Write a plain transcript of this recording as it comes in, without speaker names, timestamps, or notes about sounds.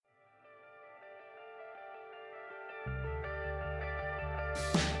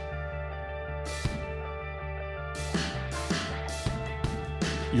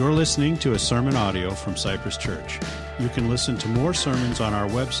You're listening to a sermon audio from Cypress Church. You can listen to more sermons on our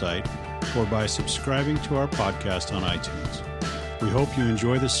website or by subscribing to our podcast on iTunes. We hope you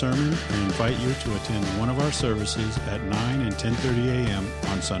enjoy the sermon and invite you to attend one of our services at 9 and 10:30 a.m.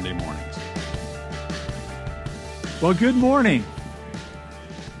 on Sunday mornings. Well, good morning.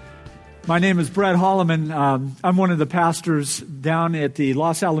 My name is Brett Holloman. I'm one of the pastors down at the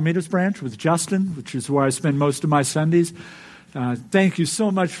Los Alamitos branch with Justin, which is where I spend most of my Sundays. Thank you so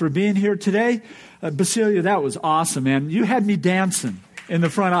much for being here today. Basilia, that was awesome, man. You had me dancing in the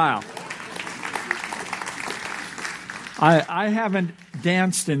front aisle. I haven't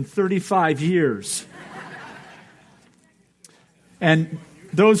danced in 35 years. And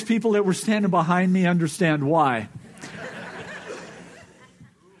those people that were standing behind me understand why.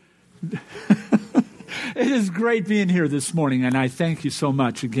 It is great being here this morning, and I thank you so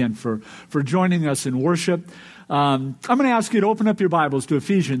much again for joining us in worship. I'm going to ask you to open up your Bibles to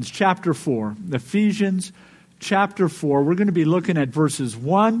Ephesians chapter 4. Ephesians chapter 4. We're going to be looking at verses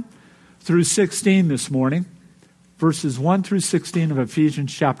 1 through 16 this morning. Verses 1 through 16 of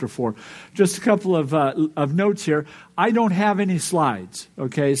Ephesians chapter 4. Just a couple of notes here. I don't have any slides,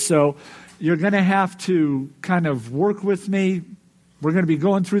 okay? So you're going to have to kind of work with me. We're going to be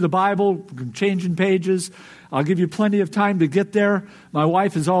going through the Bible, changing pages. I'll give you plenty of time to get there. My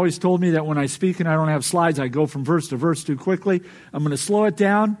wife has always told me that when I speak and I don't have slides, I go from verse to verse too quickly. I'm going to slow it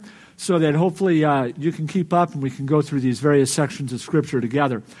down so that hopefully you can keep up and we can go through these various sections of Scripture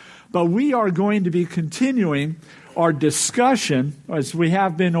together. But we are going to be continuing our discussion, as we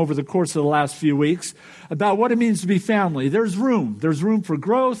have been over the course of the last few weeks, about what it means to be family. There's room. There's room for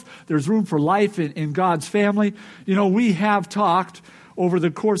growth. There's room for life in God's family. You know, we have talked over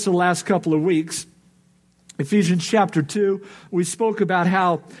the course of the last couple of weeks, Ephesians chapter 2, we spoke about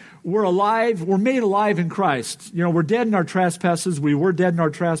how we're alive, we're made alive in Christ. You know, we're dead in our trespasses. We were dead in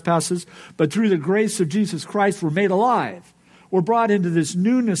our trespasses, but through the grace of Jesus Christ, we're made alive. We're brought into this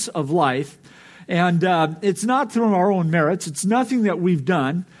newness of life. And it's not through our own merits. It's nothing that we've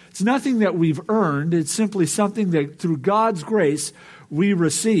done. It's nothing that we've earned. It's simply something that through God's grace we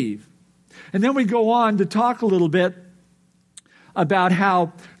receive. And then we go on to talk a little bit about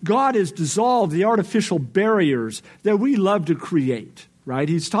how God has dissolved the artificial barriers that we love to create, right?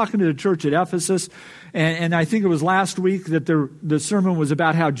 He's talking to the church at Ephesus, and I think it was last week that the sermon was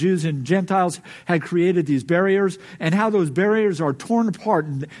about how Jews and Gentiles had created these barriers and how those barriers are torn apart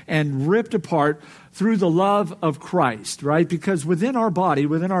and ripped apart through the love of Christ, right? Because within our body,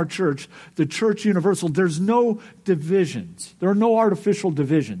 within our church, the church universal, there's no divisions. There are no artificial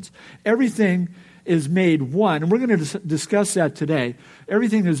divisions. Everything is made one, and we're going to discuss that today.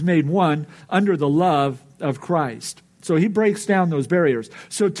 Everything is made one under the love of Christ. So he breaks down those barriers.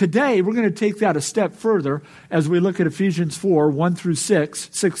 So today, we're going to take that a step further as we look at Ephesians 4, 1 through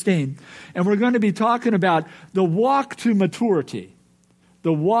 16. And we're going to be talking about the walk to maturity.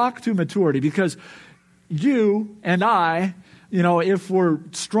 The walk to maturity. Because you and I, you know, if we're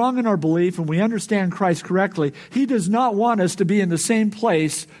strong in our belief and we understand Christ correctly, he does not want us to be in the same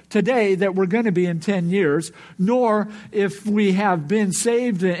place today that we're going to be in 10 years, nor if we have been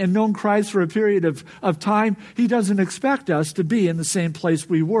saved and known Christ for a period of time, he doesn't expect us to be in the same place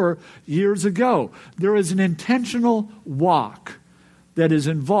we were years ago. There is an intentional walk that is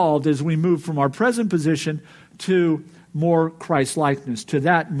involved as we move from our present position to more Christ-likeness, to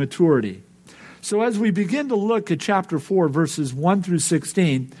that maturity. So as we begin to look at chapter 4, verses 1 through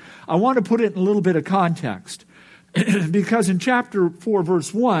 16, I want to put it in a little bit of context. Because in chapter 4,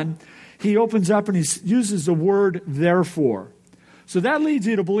 verse 1, he opens up and he uses the word therefore. So that leads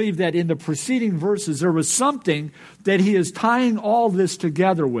you to believe that in the preceding verses, there was something that he is tying all this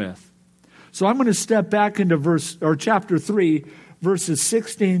together with. So I'm going to step back into chapter 3, verses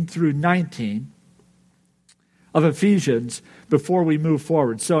 16 through 19 of Ephesians before we move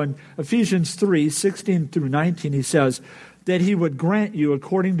forward. So in Ephesians 3, 16 through 19, he says that he would grant you,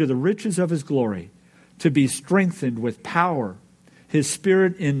 according to the riches of his glory, to be strengthened with power, his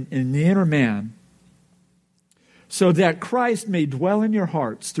Spirit in the inner man, so that Christ may dwell in your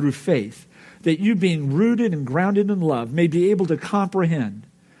hearts through faith, that you being rooted and grounded in love may be able to comprehend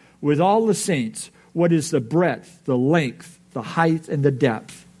with all the saints what is the breadth, the length, the height, and the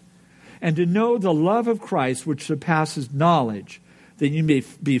depth, and to know the love of Christ which surpasses knowledge, that you may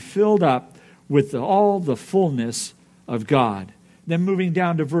be filled up with all the fullness of God. Then moving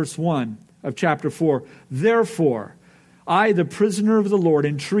down to verse 1 of chapter 4, therefore, I, the prisoner of the Lord,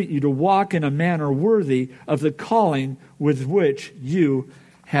 entreat you to walk in a manner worthy of the calling with which you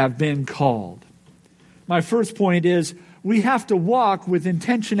have been called. My first point is we have to walk with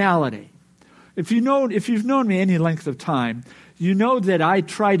intentionality. If you've known me any length of time, you know that I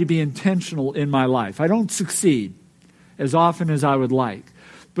try to be intentional in my life. I don't succeed as often as I would like.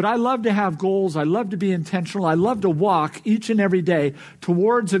 But I love to have goals. I love to be intentional. I love to walk each and every day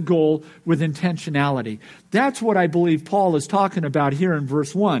towards a goal with intentionality. That's what I believe Paul is talking about here in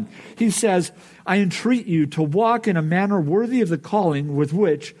verse 1. He says, I entreat you to walk in a manner worthy of the calling with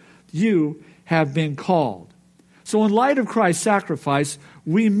which you have been called. So in light of Christ's sacrifice,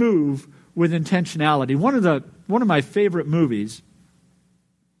 we move with intentionality. One of my favorite movies,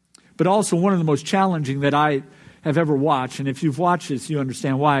 but also one of the most challenging that I have ever watched, and if you've watched this, you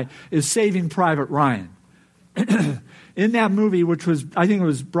understand why, is Saving Private Ryan. In that movie, which was, I think it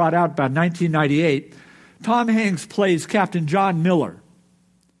was brought out about 1998, Tom Hanks plays Captain John Miller.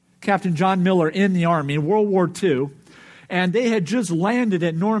 Captain John Miller in the Army in World War II, and they had just landed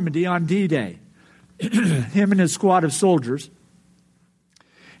at Normandy on D-Day, him and his squad of soldiers.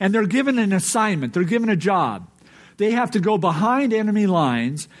 And they're given an assignment, they're given a job. They have to go behind enemy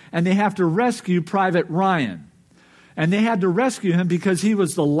lines, and they have to rescue Private Ryan. And they had to rescue him because he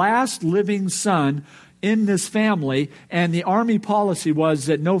was the last living son in this family, and the Army policy was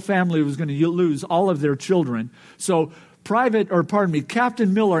that no family was going to lose all of their children. So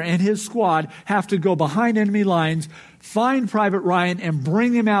Captain Miller and his squad have to go behind enemy lines, find Private Ryan, and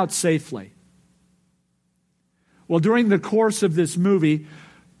bring him out safely. Well, during the course of this movie,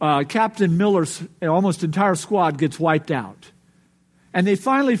 Captain Miller's almost entire squad gets wiped out. And they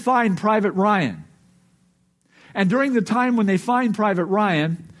finally find Private Ryan. And during the time when they find Private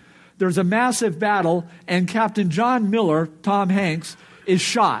Ryan, there's a massive battle, and Captain John Miller, Tom Hanks, is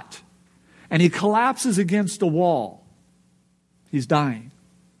shot. And he collapses against a wall. He's dying.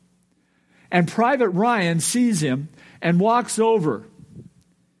 And Private Ryan sees him and walks over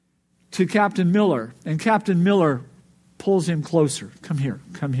to Captain Miller. And Captain Miller pulls him closer. Come here,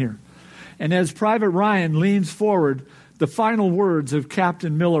 come here. And as Private Ryan leans forward, the final words of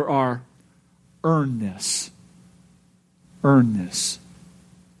Captain Miller are, earn this. Earn this.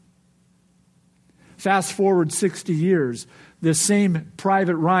 Fast forward 60 years, this same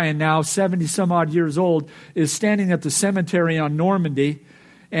Private Ryan, now 70 some odd years old, is standing at the cemetery on Normandy,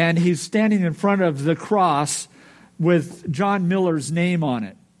 and he's standing in front of the cross with John Miller's name on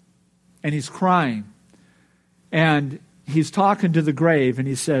it. And he's crying. And he's talking to the grave, and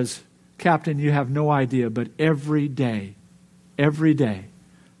he says, Captain, you have no idea, but every day,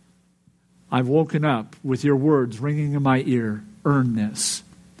 I've woken up with your words ringing in my ear, earn this.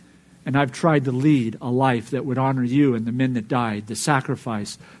 And I've tried to lead a life that would honor you and the men that died, the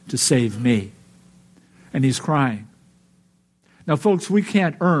sacrifice to save me. And he's crying. Now, folks, we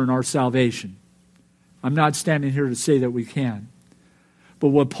can't earn our salvation. I'm not standing here to say that we can. But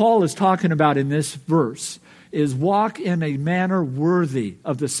what Paul is talking about in this verse is walk in a manner worthy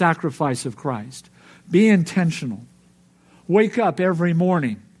of the sacrifice of Christ. Be intentional. Wake up every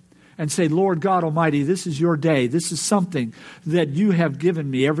morning and say, Lord God Almighty, this is your day. This is something that you have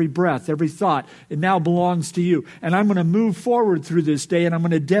given me. Every breath, every thought, it now belongs to you. And I'm going to move forward through this day, and I'm going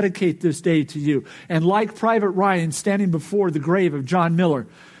to dedicate this day to you. And like Private Ryan standing before the grave of John Miller,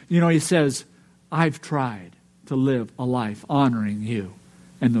 he says, I've tried to live a life honoring you.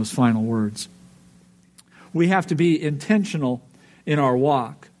 And those final words. We have to be intentional in our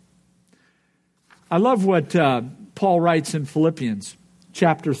walk. I love what Paul writes in Philippians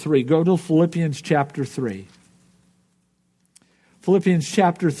chapter 3. Go to Philippians chapter 3. Philippians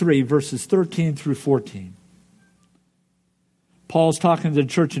chapter 3, verses 13 through 14. Paul's talking to the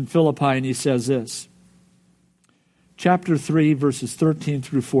church in Philippi, and he says this. Chapter 3, verses 13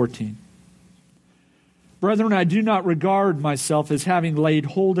 through 14. Brethren, I do not regard myself as having laid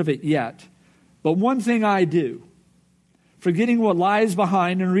hold of it yet, but one thing I do, forgetting what lies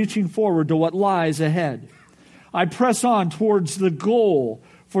behind and reaching forward to what lies ahead. I press on towards the goal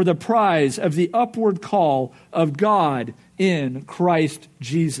for the prize of the upward call of God in Christ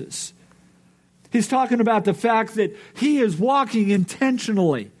Jesus. He's talking about the fact that he is walking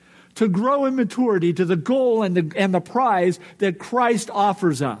intentionally to grow in maturity to the goal and the prize that Christ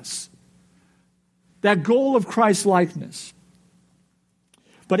offers us. That goal of Christ-likeness.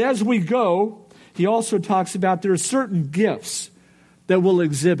 But as we go, he also talks about there are certain gifts that we'll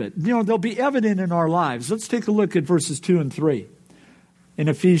exhibit. They'll be evident in our lives. Let's take a look at verses 2 and 3 in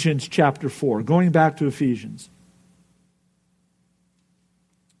Ephesians chapter 4. Going back to Ephesians.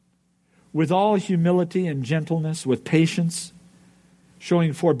 With all humility and gentleness, with patience,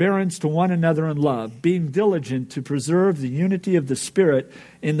 showing forbearance to one another in love, being diligent to preserve the unity of the Spirit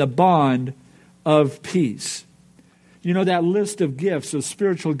in the bond of peace. That list of gifts, of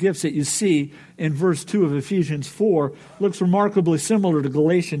spiritual gifts that you see in verse 2 of Ephesians 4 looks remarkably similar to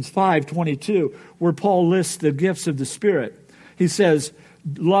Galatians 5:22, where Paul lists the gifts of the Spirit. He says,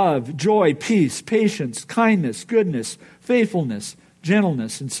 love, joy, peace, patience, kindness, goodness, faithfulness,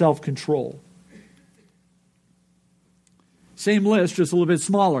 gentleness, and self-control. Same list, just a little bit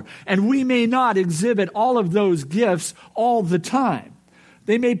smaller. And we may not exhibit all of those gifts all the time.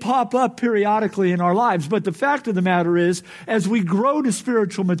 They may pop up periodically in our lives, but the fact of the matter is, as we grow to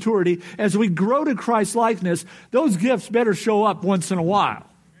spiritual maturity, as we grow to Christ-likeness, those gifts better show up once in a while.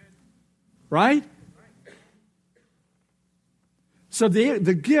 Right? So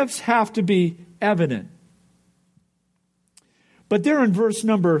the gifts have to be evident. But there in verse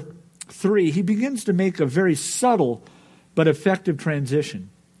number 3, he begins to make a very subtle but effective transition.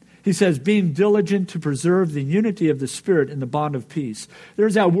 He says, being diligent to preserve the unity of the Spirit in the bond of peace.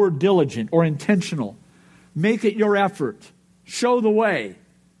 There's that word diligent or intentional. Make it your effort. Show the way.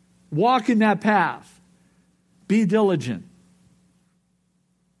 Walk in that path. Be diligent.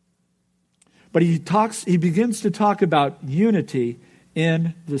 But he begins to talk about unity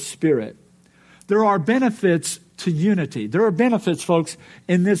in the Spirit. There are benefits to unity. There are benefits, folks,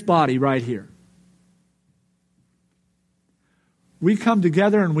 in this body right here. We come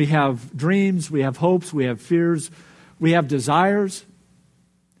together and we have dreams, we have hopes, we have fears, we have desires.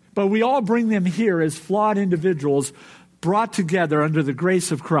 But we all bring them here as flawed individuals brought together under the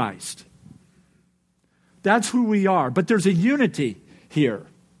grace of Christ. That's who we are. But there's a unity here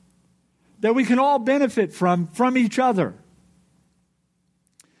that we can all benefit from each other.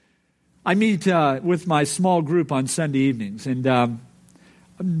 I meet with my small group on Sunday evenings, and I'm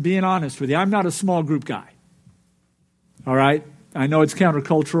being honest with you, I'm not a small group guy. All right? I know it's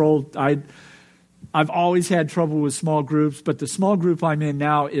countercultural. I've always had trouble with small groups, but the small group I'm in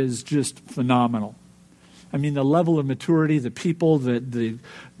now is just phenomenal. I mean, the level of maturity, the people, the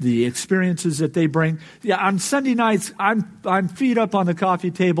experiences that they bring. Yeah, on Sunday nights, I'm feet up on the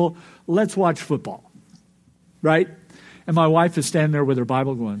coffee table. Let's watch football, right? And my wife is standing there with her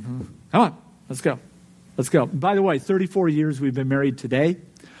Bible going, come on, let's go. Let's go. By the way, 34 years we've been married today.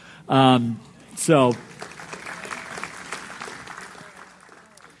 So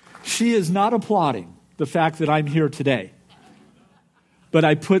she is not applauding the fact that I'm here today. But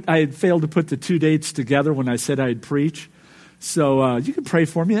I had failed to put the two dates together when I said I'd preach. So you can pray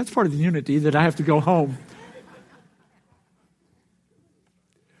for me. That's part of the unity that I have to go home.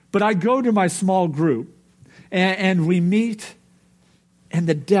 But I go to my small group, and we meet, and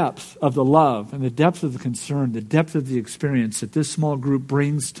the depth of the love and the depth of the concern, the depth of the experience that this small group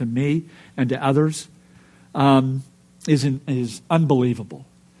brings to me and to others is unbelievable.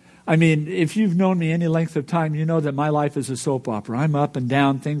 I mean, if you've known me any length of time, you know that my life is a soap opera. I'm up and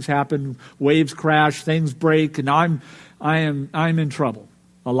down, things happen, waves crash, things break, and I'm in trouble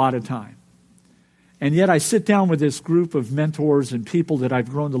a lot of time. And yet I sit down with this group of mentors and people that I've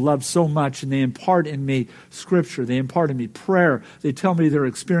grown to love so much, and they impart in me Scripture. They impart in me prayer. They tell me their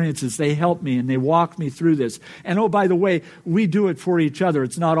experiences. They help me, and they walk me through this. And oh, by the way, we do it for each other.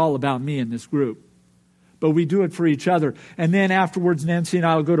 It's not all about me in this group. But we do it for each other. And then afterwards, Nancy and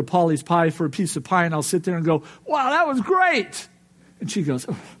I will go to Polly's Pie for a piece of pie, and I'll sit there and go, wow, that was great. And she goes,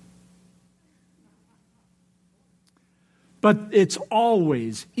 oh. But it's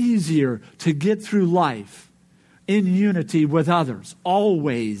always easier to get through life in unity with others.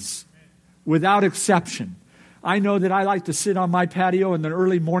 Always. Without exception. I know that I like to sit on my patio in the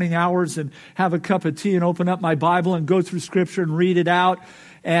early morning hours and have a cup of tea and open up my Bible and go through Scripture and read it out.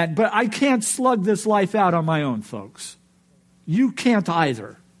 But I can't slug this life out on my own, folks. You can't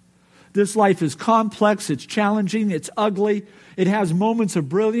either. This life is complex, it's challenging, it's ugly. It has moments of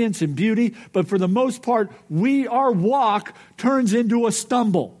brilliance and beauty, but for the most part, our walk turns into a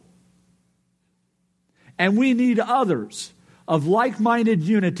stumble. And we need others of like-minded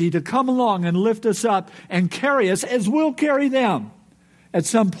unity to come along and lift us up and carry us as we'll carry them at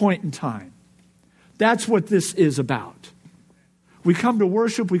some point in time. That's what this is about. We come to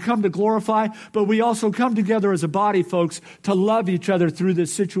worship, we come to glorify, but we also come together as a body, folks, to love each other through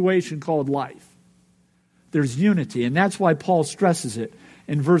this situation called life. There's unity, and that's why Paul stresses it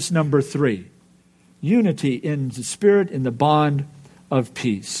in verse number 3. Unity in the Spirit, in the bond of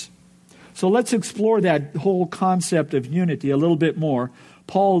peace. So let's explore that whole concept of unity a little bit more.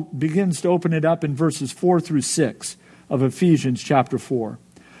 Paul begins to open it up in verses 4 through 6 of Ephesians chapter 4.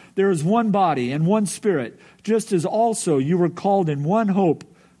 There is one body and one Spirit, just as also you were called in one hope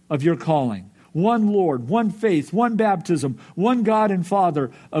of your calling. One Lord, one faith, one baptism, one God and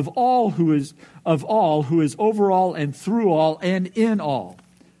Father of all who is over all and through all and in all.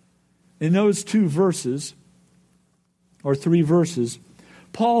 In those 2 verses, or 3 verses,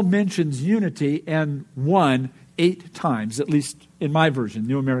 Paul mentions unity and one 8 times, at least in my version,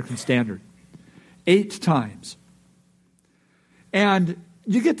 New American Standard. 8 times. And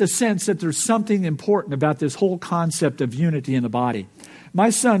you get the sense that there's something important about this whole concept of unity in the body. My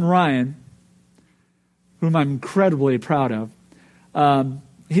son Ryan, whom I'm incredibly proud of,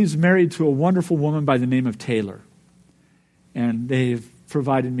 he's married to a wonderful woman by the name of Taylor. And they've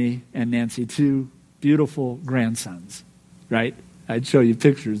provided me and Nancy 2 beautiful grandsons, right? I'd show you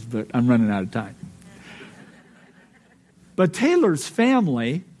pictures, but I'm running out of time. But Taylor's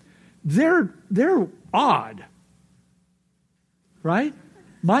family, they're odd, right?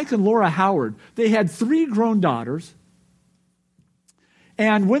 Mike and Laura Howard, they had 3 grown daughters.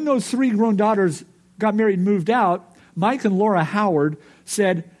 And when those 3 grown daughters got married and moved out, Mike and Laura Howard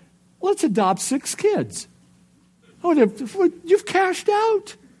said, let's adopt 6 kids. Oh, you've cashed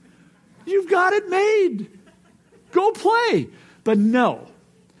out. You've got it made. Go play. But no.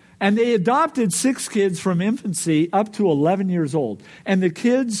 And they adopted 6 kids from infancy up to 11 years old. And the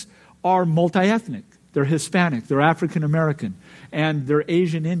kids are multi-ethnic. They're Hispanic, they're African American, and they're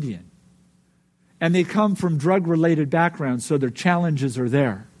Asian Indian. And they come from drug-related backgrounds, so their challenges are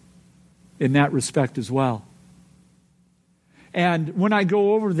there in that respect as well. And when I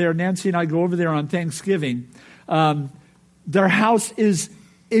go over there, Nancy and I go over there on Thanksgiving, their house is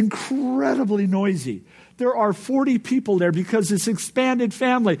incredibly noisy. There are 40 people there because it's expanded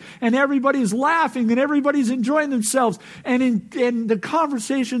family, and everybody's laughing and everybody's enjoying themselves. And the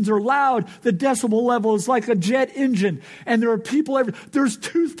conversations are loud. The decibel level is like a jet engine, and there are people there's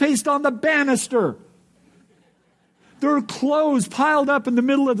toothpaste on the banister. There are clothes piled up in the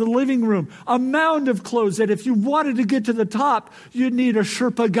middle of the living room, a mound of clothes that if you wanted to get to the top, you'd need a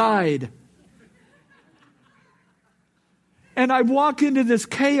Sherpa guide. And I walk into this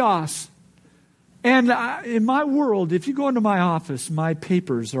chaos. And in my world, if you go into my office, my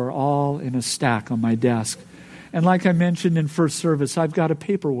papers are all in a stack on my desk. And like I mentioned in first service, I've got a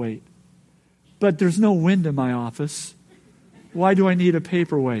paperweight. But there's no wind in my office. Why do I need a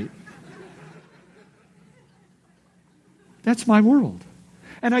paperweight? That's my world.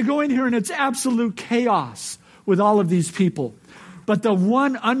 And I go in here and it's absolute chaos with all of these people. But the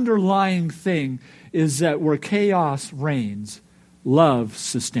one underlying thing is that where chaos reigns, love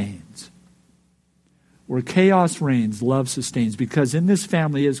sustains. Where chaos reigns, love sustains. Because in this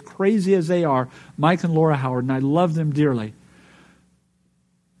family, as crazy as they are, Mike and Laura Howard, and I love them dearly,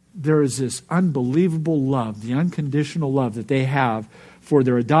 there is this unbelievable love, the unconditional love that they have for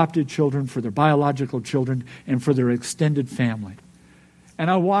their adopted children, for their biological children, and for their extended family. And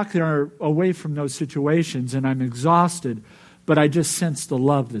I walk there away from those situations, and I'm exhausted, but I just sense the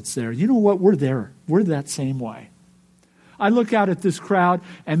love that's there. You know what? We're there. We're that same way. I look out at this crowd,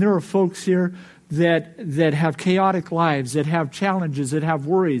 and there are folks here that have chaotic lives, that have challenges, that have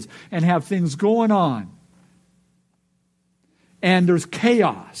worries, and have things going on. And there's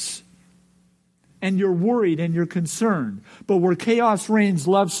chaos. And you're worried and you're concerned. But where chaos reigns,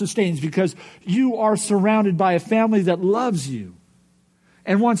 love sustains, because you are surrounded by a family that loves you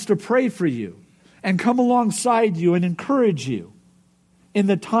and wants to pray for you and come alongside you and encourage you in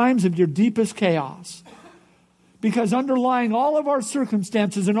the times of your deepest chaos. Because underlying all of our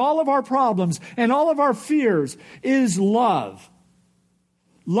circumstances and all of our problems and all of our fears is love.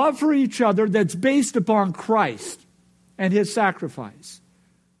 Love for each other that's based upon Christ and His sacrifice.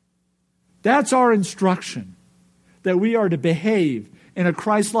 That's our instruction, that we are to behave in a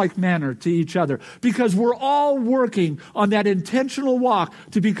Christ-like manner to each other. Because we're all working on that intentional walk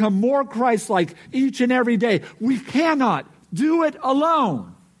to become more Christ-like each and every day. We cannot do it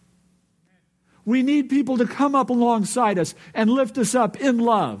alone. We need people to come up alongside us and lift us up in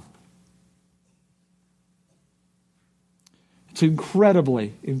love. It's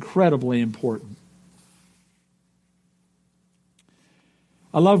incredibly, incredibly important.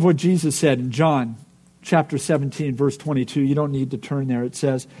 I love what Jesus said in John chapter 17, verse 22. You don't need to turn there. It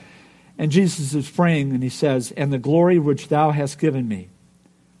says, and Jesus is praying and He says, and the glory which Thou hast given me,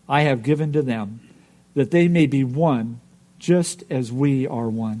 I have given to them, that they may be one, just as we are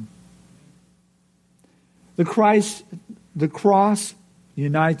one. The cross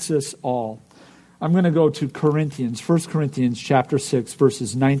unites us all. I'm going to go to Corinthians, 1 Corinthians chapter 6,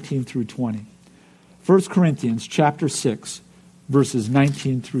 verses 19 through 20. 1 Corinthians chapter 6, verses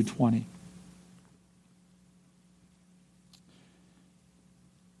 19 through 20.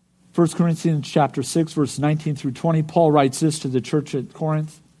 1 Corinthians chapter 6, verse 19 through 20, Paul writes this to the church at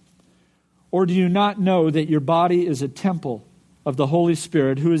Corinth. Or do you not know that your body is a temple of the Holy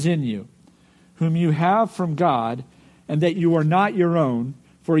Spirit who is in you, whom you have from God, and that you are not your own,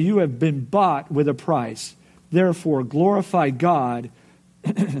 for you have been bought with a price. Therefore, glorify God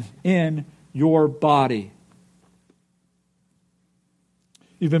in your body.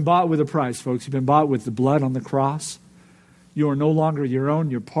 You've been bought with a price, folks. You've been bought with the blood on the cross. You are no longer your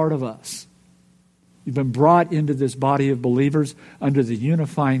own. You're part of us. You've been brought into this body of believers under the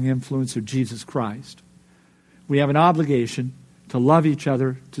unifying influence of Jesus Christ. We have an obligation to love each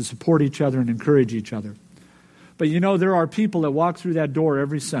other, to support each other, and encourage each other. But you know, there are people that walk through that door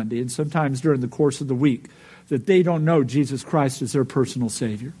every Sunday, and sometimes during the course of the week, that they don't know Jesus Christ as their personal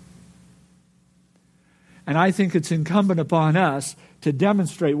Savior. And I think it's incumbent upon us to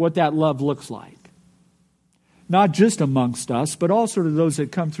demonstrate what that love looks like. Not just amongst us, but also to those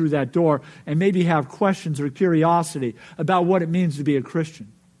that come through that door and maybe have questions or curiosity about what it means to be a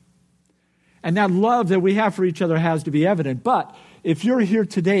Christian. And that love that we have for each other has to be evident. But if you're here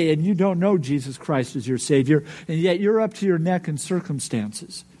today and you don't know Jesus Christ as your Savior, and yet you're up to your neck in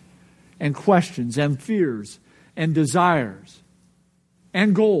circumstances and questions and fears and desires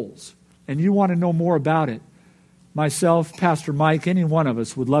and goals, and you want to know more about it, myself, Pastor Mike, any one of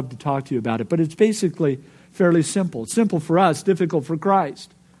us would love to talk to you about it. But it's basically fairly simple. It's simple for us, difficult for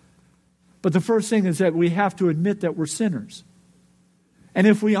Christ. But the first thing is that we have to admit that we're sinners. And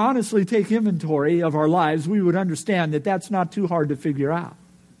if we honestly take inventory of our lives, we would understand that that's not too hard to figure out.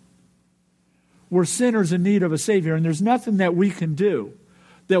 We're sinners in need of a Savior, and there's nothing that we can do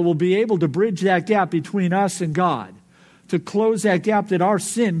that will be able to bridge that gap between us and God, to close that gap that our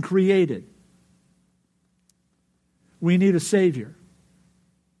sin created. We need a Savior.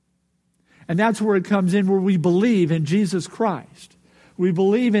 And that's where it comes in, where we believe in Jesus Christ. We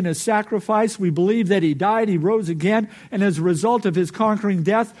believe in His sacrifice. We believe that He died, He rose again, and as a result of His conquering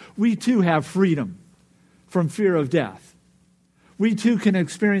death, we too have freedom from fear of death. We too can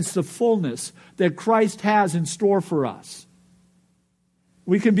experience the fullness that Christ has in store for us.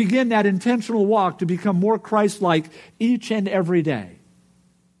 We can begin that intentional walk to become more Christ-like each and every day.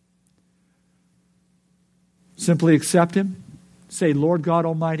 Simply accept Him. Say, Lord God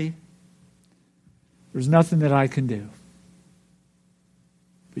Almighty, there's nothing that I can do,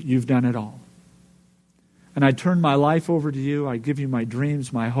 but You've done it all. And I turn my life over to You. I give You my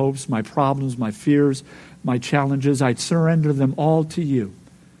dreams, my hopes, my problems, my fears, my challenges. I surrender them all to You.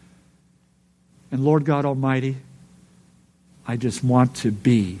 And Lord God Almighty, I just want to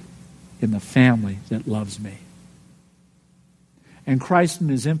be in the family that loves me. And Christ in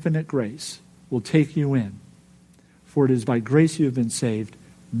His infinite grace will take you in. For it is by grace you have been saved,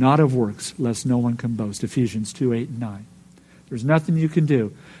 not of works, lest no one can boast. Ephesians 2:8 and 9. There's nothing you can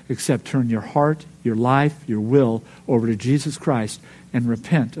do except turn your heart, your life, your will over to Jesus Christ and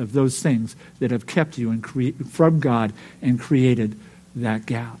repent of those things that have kept you from God and created that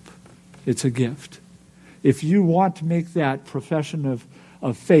gap. It's a gift. If you want to make that profession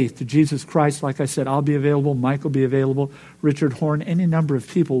of faith to Jesus Christ, like I said, I'll be available, Mike will be available, Richard Horn, any number of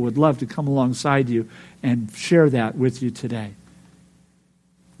people would love to come alongside you and share that with you today.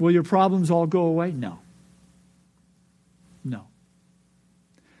 Will your problems all go away? No. No.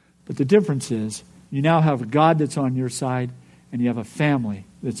 But the difference is you now have a God that's on your side and you have a family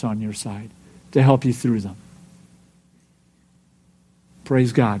that's on your side to help you through them.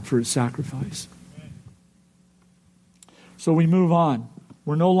 Praise God for His sacrifice. So we move on.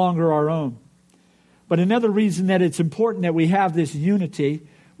 We're no longer our own. But another reason that it's important that we have this unity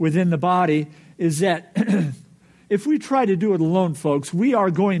within the body is that if we try to do it alone, folks, we are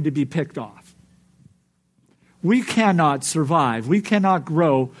going to be picked off. We cannot survive. We cannot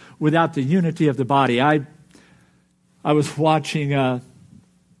grow without the unity of the body. I was watching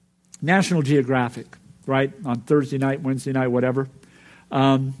National Geographic, right, on Thursday night, Wednesday night, whatever.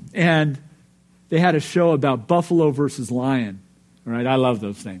 And they had a show about buffalo versus lion. Right? I love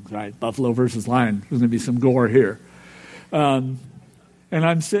those things, right? Buffalo versus lion. There's going to be some gore here. And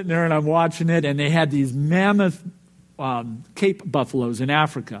I'm sitting there and I'm watching it, and they had these mammoth Cape buffaloes in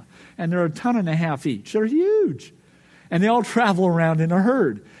Africa. And they're 1.5 tons each. They're huge. And they all travel around in a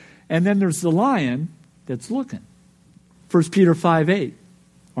herd. And then there's the lion that's looking. 1 Peter 5:8.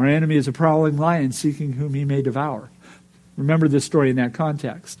 Our enemy is a prowling lion seeking whom he may devour. Remember this story in that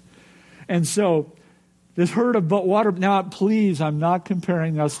context. And so this herd of water, now please, I'm not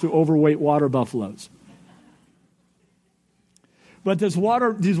comparing us to overweight water buffaloes. But these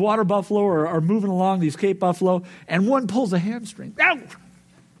water buffalo are moving along, these Cape buffalo, and one pulls a hamstring. Ow!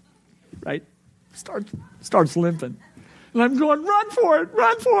 Right? Starts limping. And I'm going, run for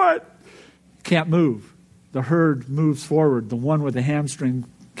it! Can't move. The herd moves forward. The one with the hamstring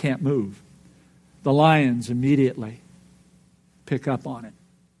can't move. The lions immediately pick up on it.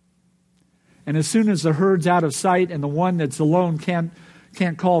 And as soon as the herd's out of sight and the one that's alone can't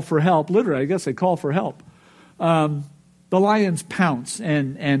call for help, literally, I guess they call for help, the lions pounce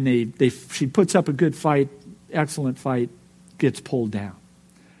and she puts up a good fight, excellent fight, gets pulled down.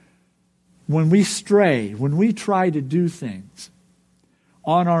 when we stray, when we try to do things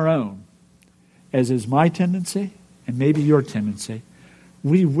on our own, as is my tendency and maybe your tendency,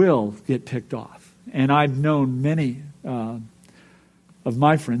 we will get picked off. And I've known many of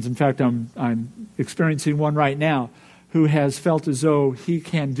my friends, in fact, I'm experiencing one right now, who has felt as though he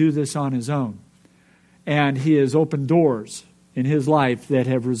can do this on his own. And he has opened doors in his life that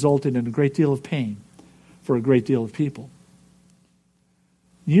have resulted in a great deal of pain for a great deal of people.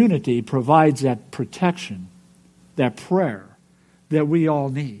 Unity provides that protection, that prayer that we all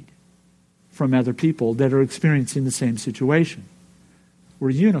need from other people that are experiencing the same situation. We're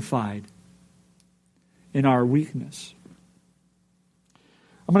unified in our weakness.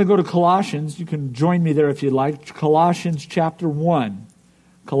 I'm going to go to Colossians. You can join me there if you'd like. Colossians chapter 1.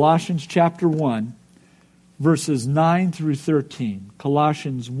 Colossians chapter 1, verses 9 through 13.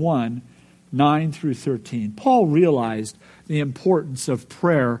 Colossians 1, 9 through 13. Paul realized the importance of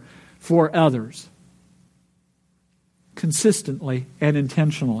prayer for others consistently and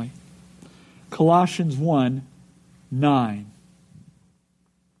intentionally. Colossians 1, 9.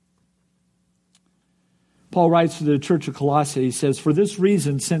 Paul writes to the church of Colossae, he says, "For this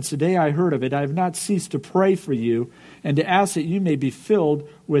reason, since the day I heard of it, I have not ceased to pray for you and to ask that you may be filled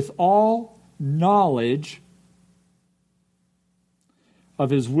with all knowledge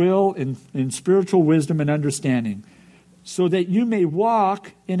of His will in spiritual wisdom and understanding, so that you may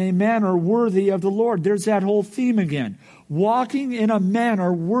walk in a manner worthy of the Lord." There's that whole theme again. Walking in a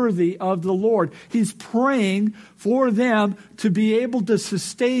manner worthy of the Lord. He's praying for them to be able to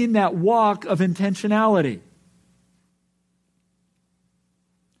sustain that walk of intentionality.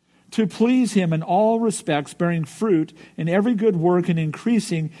 To please Him in all respects, bearing fruit in every good work and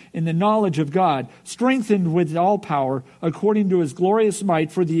increasing in the knowledge of God, strengthened with all power according to His glorious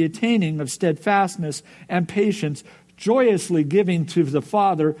might for the attaining of steadfastness and patience, joyously giving to the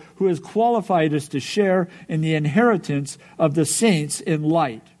Father who has qualified us to share in the inheritance of the saints in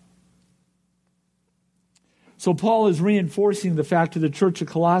light. So Paul is reinforcing the fact to the church of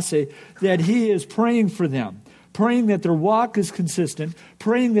Colossae that he is praying for them, praying that their walk is consistent,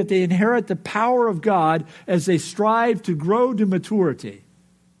 praying that they inherit the power of God as they strive to grow to maturity.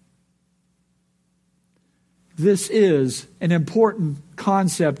 This is an important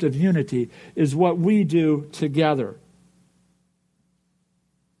concept of unity, is what we do together.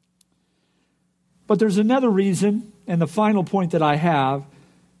 But there's another reason, and the final point that I have,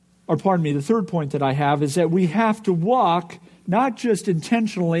 the third point that I have, is that we have to walk not just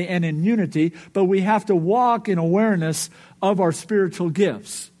intentionally and in unity, but we have to walk in awareness of our spiritual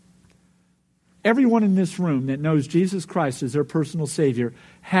gifts. Everyone in this room that knows Jesus Christ as their personal Savior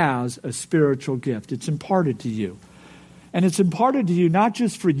has a spiritual gift. It's imparted to you. And it's imparted to you not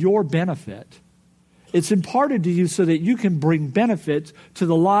just for your benefit. It's imparted to you so that you can bring benefit to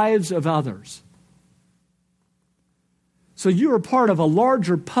the lives of others. So you are part of a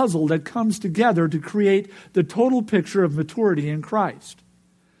larger puzzle that comes together to create the total picture of maturity in Christ.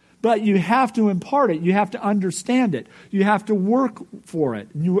 But you have to impart it. You have to understand it. You have to work for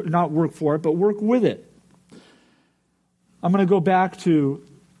it. Not work for it, but work with it. I'm going to go back to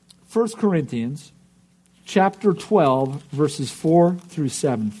 1 Corinthians chapter 12, verses 4 through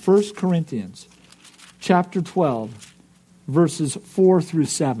 7. 1 Corinthians chapter 12, verses 4 through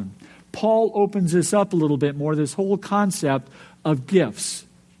 7. Paul opens this up a little bit more, this whole concept of gifts.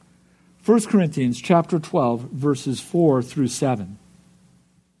 1 Corinthians chapter 12, verses 4 through 7.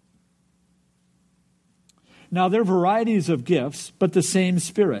 "Now there are varieties of gifts, but the same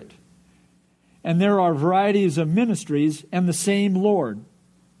Spirit. And there are varieties of ministries, and the same Lord."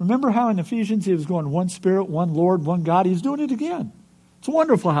 Remember how in Ephesians he was going, one Spirit, one Lord, one God? He's doing it again. It's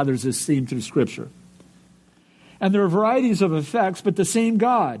wonderful how there's this theme through Scripture. "And there are varieties of effects, but the same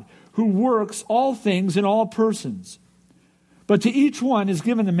God, who works all things in all persons. But to each one is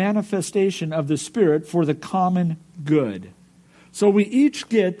given the manifestation of the Spirit for the common good." So we each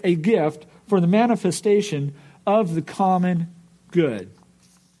get a gift for the manifestation of the common good.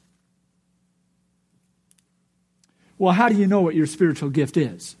 Well, how do you know what your spiritual gift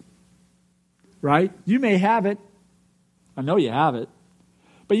is? Right? You may have it. I know you have it.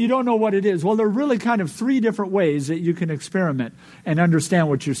 But you don't know what it is. Well, there are really kind of three different ways that you can experiment and understand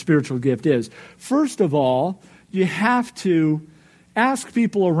what your spiritual gift is. First of all, you have to ask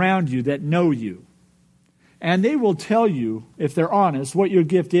people around you that know you. And they will tell you, if they're honest, what your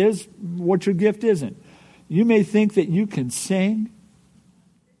gift is, what your gift isn't. You may think that you can sing.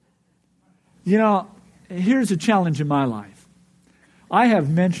 You know, here's a challenge in my life. I have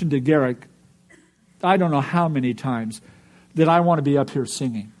mentioned to Garrick, I don't know how many times, that I want to be up here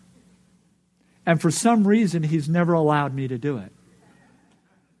singing. And for some reason, he's never allowed me to do it.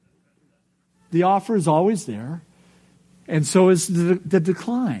 The offer is always there, and so is the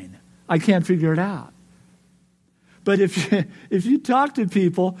decline. I can't figure it out. But if you talk to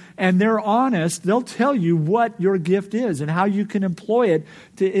people and they're honest, they'll tell you what your gift is and how you can employ it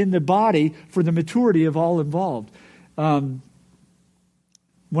in the body for the maturity of all involved. When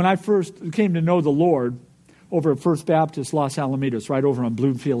I first came to know the Lord over at First Baptist Los Alamitos, right over on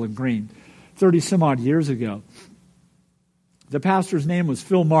Bloomfield and Green, 30 some odd years ago, the pastor's name was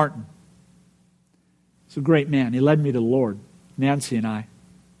Phil Martin. He's a great man. He led me to the Lord, Nancy and I.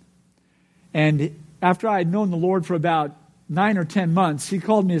 And after I had known the Lord for about 9 or 10 months, he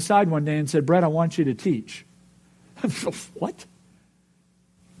called me aside one day and said, "Brett, I want you to teach." What?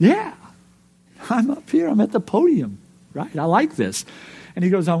 Yeah. I'm up here. I'm at the podium, right? I like this. And he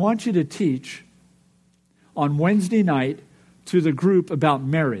goes, "I want you to teach on Wednesday night to the group about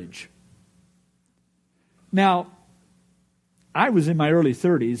marriage." Now, I was in my early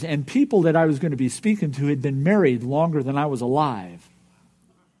 30s, and people that I was going to be speaking to had been married longer than I was alive.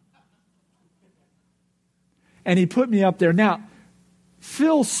 And he put me up there. Now,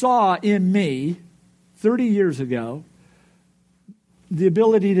 Phil saw in me 30 years ago the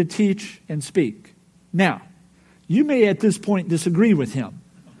ability to teach and speak. Now, you may at this point disagree with him.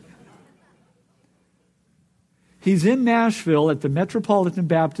 He's in Nashville at the Metropolitan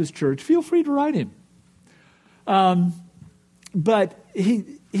Baptist Church. Feel free to write him. But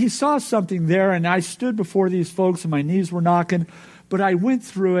he saw something there, and I stood before these folks, and my knees were knocking. But I went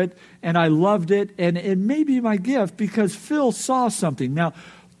through it, and I loved it, and it may be my gift because Phil saw something. Now,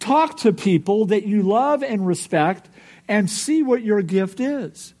 talk to people that you love and respect and see what your gift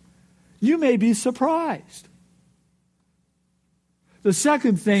is. You may be surprised. The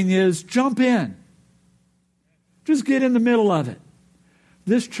second thing is jump in. Just get in the middle of it.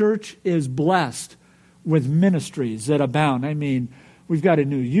 This church is blessed with ministries that abound. I mean, we've got a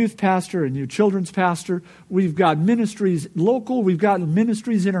new youth pastor, a new children's pastor. We've got ministries local. We've got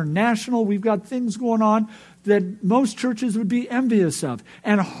ministries international. We've got things going on that most churches would be envious of.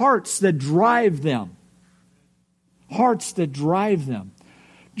 And hearts that drive them. Hearts that drive them.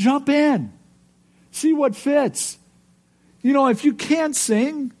 Jump in. See what fits. You know, if you can't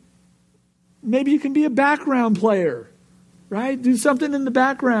sing, maybe you can be a background player, right? Do something in the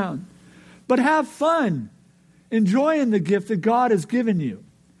background. But have fun. Enjoying the gift that God has given you.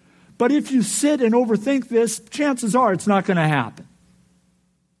 But if you sit and overthink this, chances are it's not going to happen.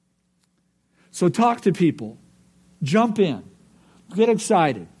 So talk to people. Jump in. Get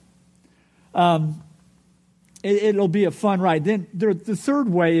excited. It'll be a fun ride. Then the third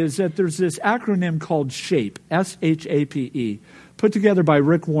way is that there's this acronym called SHAPE, S-H-A-P-E, put together by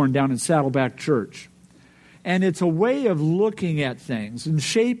Rick Warren down in Saddleback Church. And it's a way of looking at things. And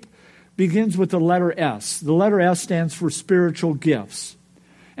SHAPE begins with the letter S. The letter S stands for spiritual gifts.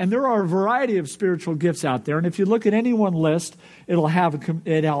 And there are a variety of spiritual gifts out there. And if you look at any one list, it'll have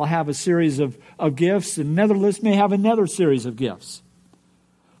a series of gifts. And another list may have another series of gifts.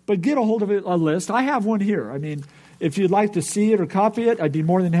 But get a hold of a list. I have one here. I mean, if you'd like to see it or copy it, I'd be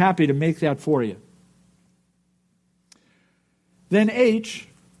more than happy to make that for you. Then H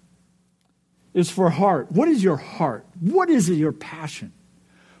is for heart. What is your heart? What is it, your passion?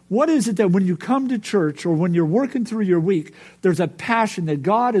 What is it that when you come to church or when you're working through your week, there's a passion that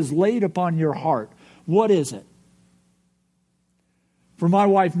God has laid upon your heart? What is it? For my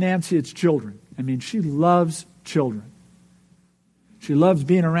wife, Nancy, it's children. I mean, she loves children. She loves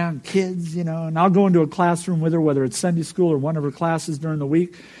being around kids, you know, and I'll go into a classroom with her, whether it's Sunday school or one of her classes during the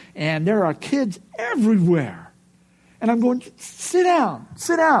week, and there are kids everywhere. And I'm going, sit down.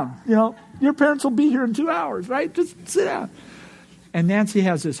 You know, your parents will be here in 2 hours, right? Just sit down. And Nancy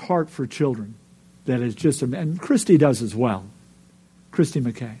has this heart for children that is just, and Christy does as well. Christy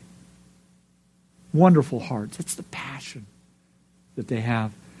McKay. Wonderful hearts. It's the passion that they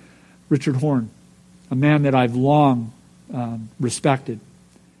have. Richard Horn, a man that I've long respected,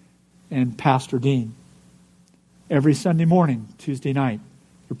 and Pastor Dean. Every Sunday morning, Tuesday night,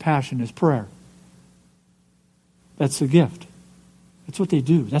 your passion is prayer. That's the gift. That's what they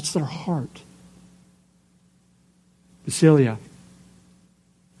do. That's their heart. Basilia,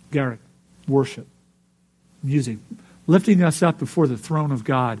 Garrick, worship, music, lifting us up before the throne of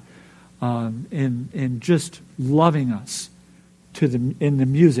God, and just loving us in the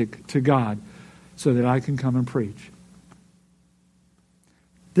music to God, so that I can come and preach.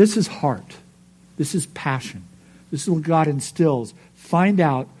 This is heart. This is passion. This is what God instills. Find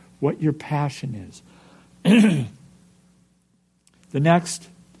out what your passion is. The next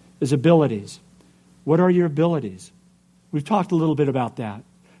is abilities. What are your abilities? We've talked a little bit about that.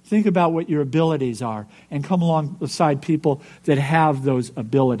 Think about what your abilities are and come alongside people that have those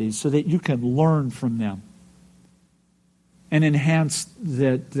abilities so that you can learn from them and enhance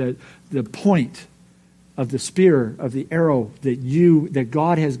the point of the spear, of the arrow that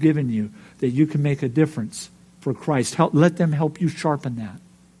God has given you, that you can make a difference for Christ. Let them help you sharpen that.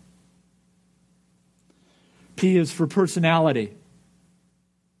 P is for personality.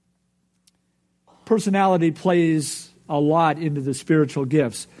 Personality plays a lot into the spiritual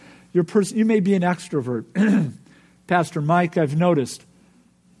gifts. You may be an extrovert. Pastor Mike, I've noticed,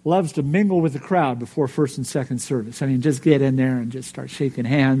 loves to mingle with the crowd before first and second service. I mean, just get in there and just start shaking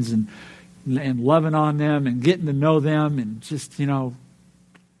hands and loving on them and getting to know them and just,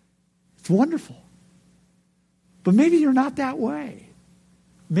 it's wonderful. But maybe you're not that way.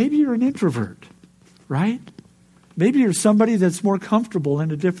 Maybe you're an introvert, right? Maybe you're somebody that's more comfortable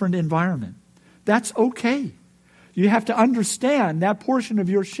in a different environment. That's okay. You have to understand that portion of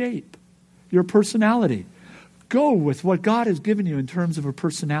your shape, your personality. Go with what God has given you in terms of a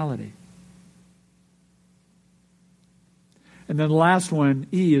personality. And then the last one,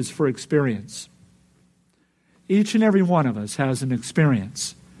 E, is for experience. Each and every one of us has an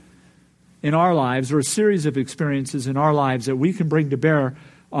experience in our lives, or a series of experiences in our lives that we can bring to bear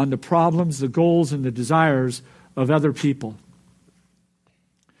on the problems, the goals, and the desires of other people.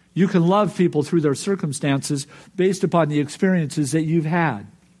 You can love people through their circumstances based upon the experiences that you've had.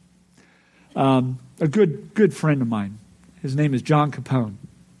 A good friend of mine, his name is John Capone,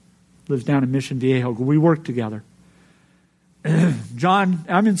 lives down in Mission Viejo. We work together. John,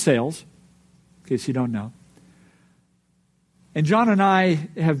 I'm in sales, in case you don't know. And John and I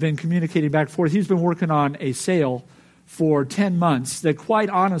have been communicating back and forth. He's been working on a sale for 10 months that, quite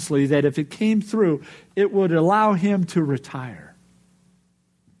honestly, that if it came through, it would allow him to retire,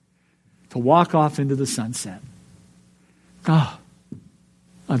 to walk off into the sunset. Oh,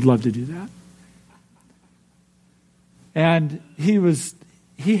 I'd love to do that. And he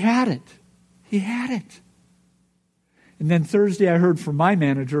had it. He had it. And then Thursday I heard from my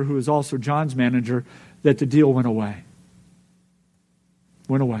manager, who is also John's manager, that the deal went away.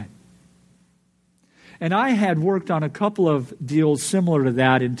 Went away. And I had worked on a couple of deals similar to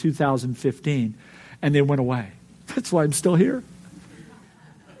that in 2015, and they went away. That's why I'm still here.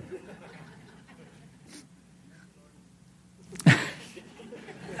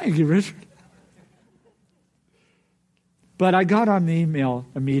 Thank you, Richard. But I got on the email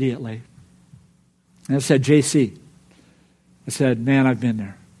immediately. And I said, JC, I said, man, I've been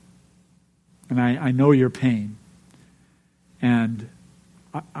there. And I know your pain. And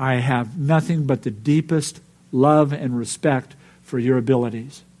I have nothing but the deepest love and respect for your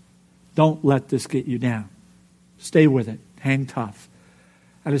abilities. Don't let this get you down. Stay with it. Hang tough.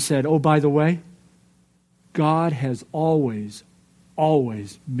 And I said, oh, by the way, God has always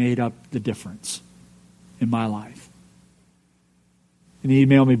made up the difference in my life. And he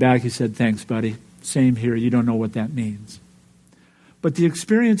emailed me back. He said, thanks, buddy. Same here. You don't know what that means. But the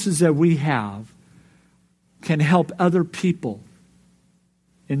experiences that we have can help other people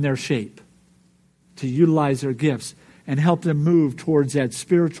in their shape to utilize their gifts and help them move towards that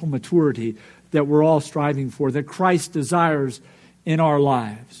spiritual maturity that we're all striving for, that Christ desires in our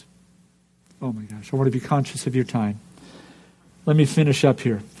lives. Oh my gosh, I want to be conscious of your time. Let me finish up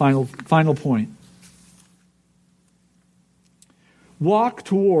here. Final point. Walk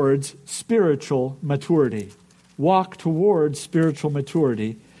towards spiritual maturity. Walk towards spiritual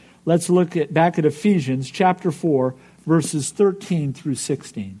maturity. Let's look back at Ephesians chapter 4, verses 13 through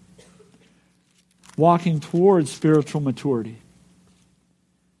 16. Walking towards spiritual maturity.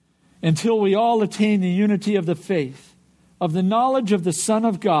 Until we all attain the unity of the faith, of the knowledge of the Son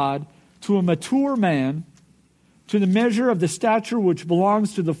of God, to a mature man, to the measure of the stature which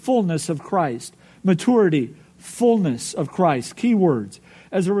belongs to the fullness of Christ. Maturity, fullness of Christ. Key words.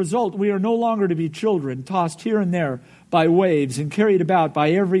 As a result, we are no longer to be children, tossed here and there by waves and carried about by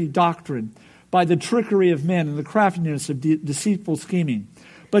every doctrine, by the trickery of men and the craftiness of deceitful scheming.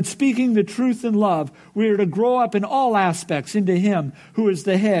 But speaking the truth in love, we are to grow up in all aspects into Him who is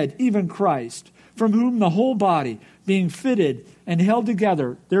the head, even Christ, from whom the whole body, being fitted and held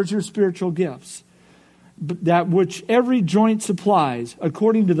together, there's your spiritual gifts, that which every joint supplies,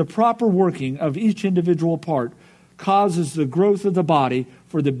 according to the proper working of each individual part, causes the growth of the body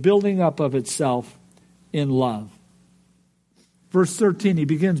for the building up of itself in love. Verse 13, he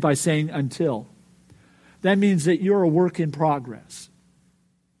begins by saying, until. That means that you're a work in progress.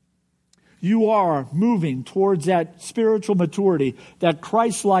 You are moving towards that spiritual maturity, that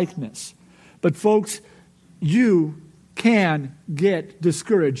Christ-likeness. But folks, you can get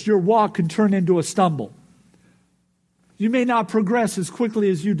discouraged. Your walk can turn into a stumble. You may not progress as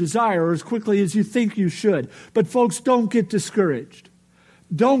quickly as you desire or as quickly as you think you should. But folks, don't get discouraged.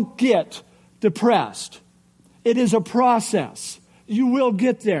 Don't get depressed. It is a process. You will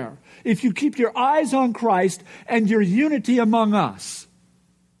get there if you keep your eyes on Christ and your unity among us.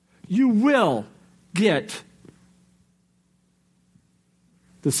 You will get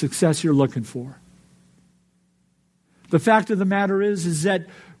the success you're looking for. The fact of the matter is that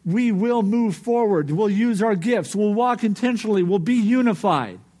we will move forward. We'll use our gifts. We'll walk intentionally. We'll be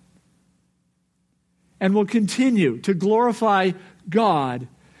unified. And we'll continue to glorify God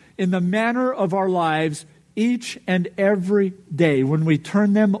in the manner of our lives each and every day when we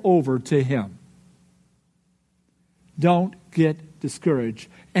turn them over to Him. Don't get discouraged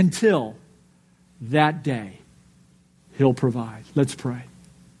until that day. He'll provide. Let's pray.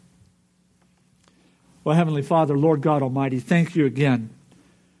 Well, Heavenly Father, Lord God Almighty, thank you again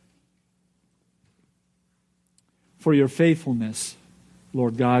for your faithfulness,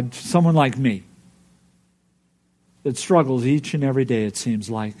 Lord God, to someone like me that struggles each and every day, it seems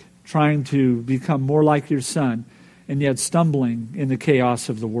like, trying to become more like your Son and yet stumbling in the chaos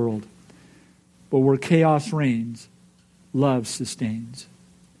of the world. But where chaos reigns, love sustains.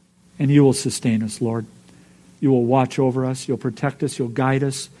 And you will sustain us, Lord. You will watch over us, you'll protect us, you'll guide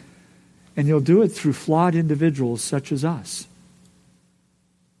us, and you'll do it through flawed individuals such as us.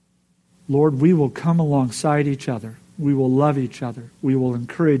 Lord, we will come alongside each other. We will love each other. We will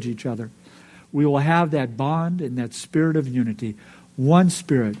encourage each other. We will have that bond and that spirit of unity. One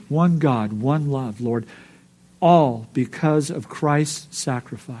Spirit, one God, one love, Lord. All because of Christ's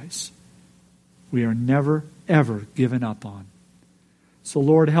sacrifice. We are never, ever given up on. So,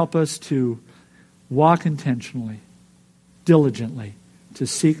 Lord, help us to walk intentionally, diligently, to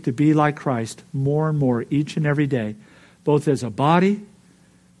seek to be like Christ more and more each and every day, both as a body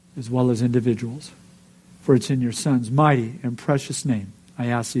as well as individuals. For it's in your Son's mighty and precious name I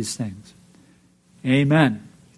ask these things. Amen.